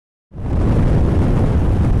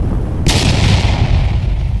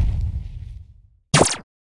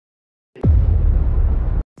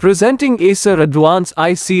Presenting Acer Advance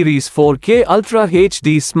I-Series 4K Ultra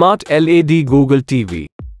HD Smart LED Google TV.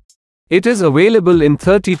 It is available in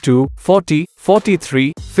 32, 40,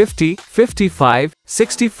 43, 50, 55,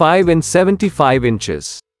 65 and 75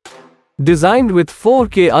 inches. Designed with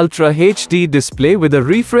 4K Ultra HD display with a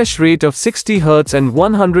refresh rate of 60 Hz and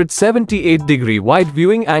 178-degree wide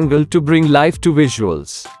viewing angle to bring life to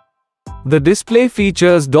visuals. The display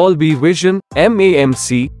features Dolby Vision,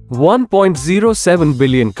 MAMC, 1.07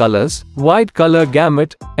 billion colors, wide color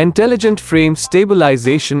gamut, intelligent frame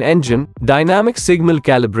stabilization engine, dynamic signal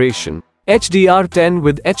calibration, HDR10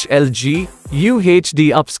 with HLG, UHD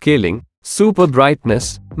upscaling, super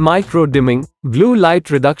brightness, micro dimming, blue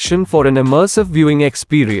light reduction for an immersive viewing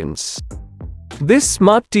experience. This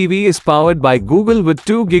smart TV is powered by Google with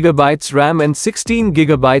 2 GB RAM and 16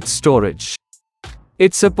 GB storage.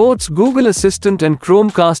 It supports Google Assistant and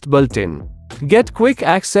Chromecast built-in. Get quick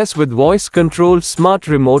access with voice-controlled smart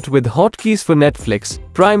remote with hotkeys for Netflix,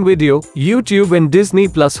 Prime Video, YouTube and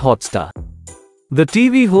Disney+Hotstar. The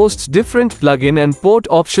TV hosts different plug-in and port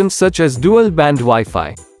options such as dual-band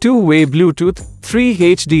Wi-Fi, two-way Bluetooth, 3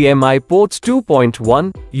 HDMI ports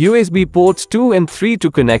 2.1, USB ports 2 and 3 to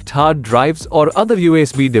connect hard drives or other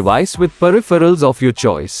USB device with peripherals of your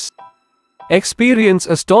choice. Experience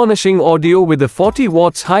astonishing audio with the 40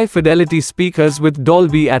 watts high-fidelity speakers with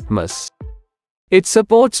Dolby Atmos. It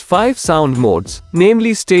supports 5 sound modes,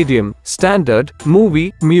 namely Stadium, Standard,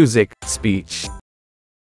 Movie, Music, Speech.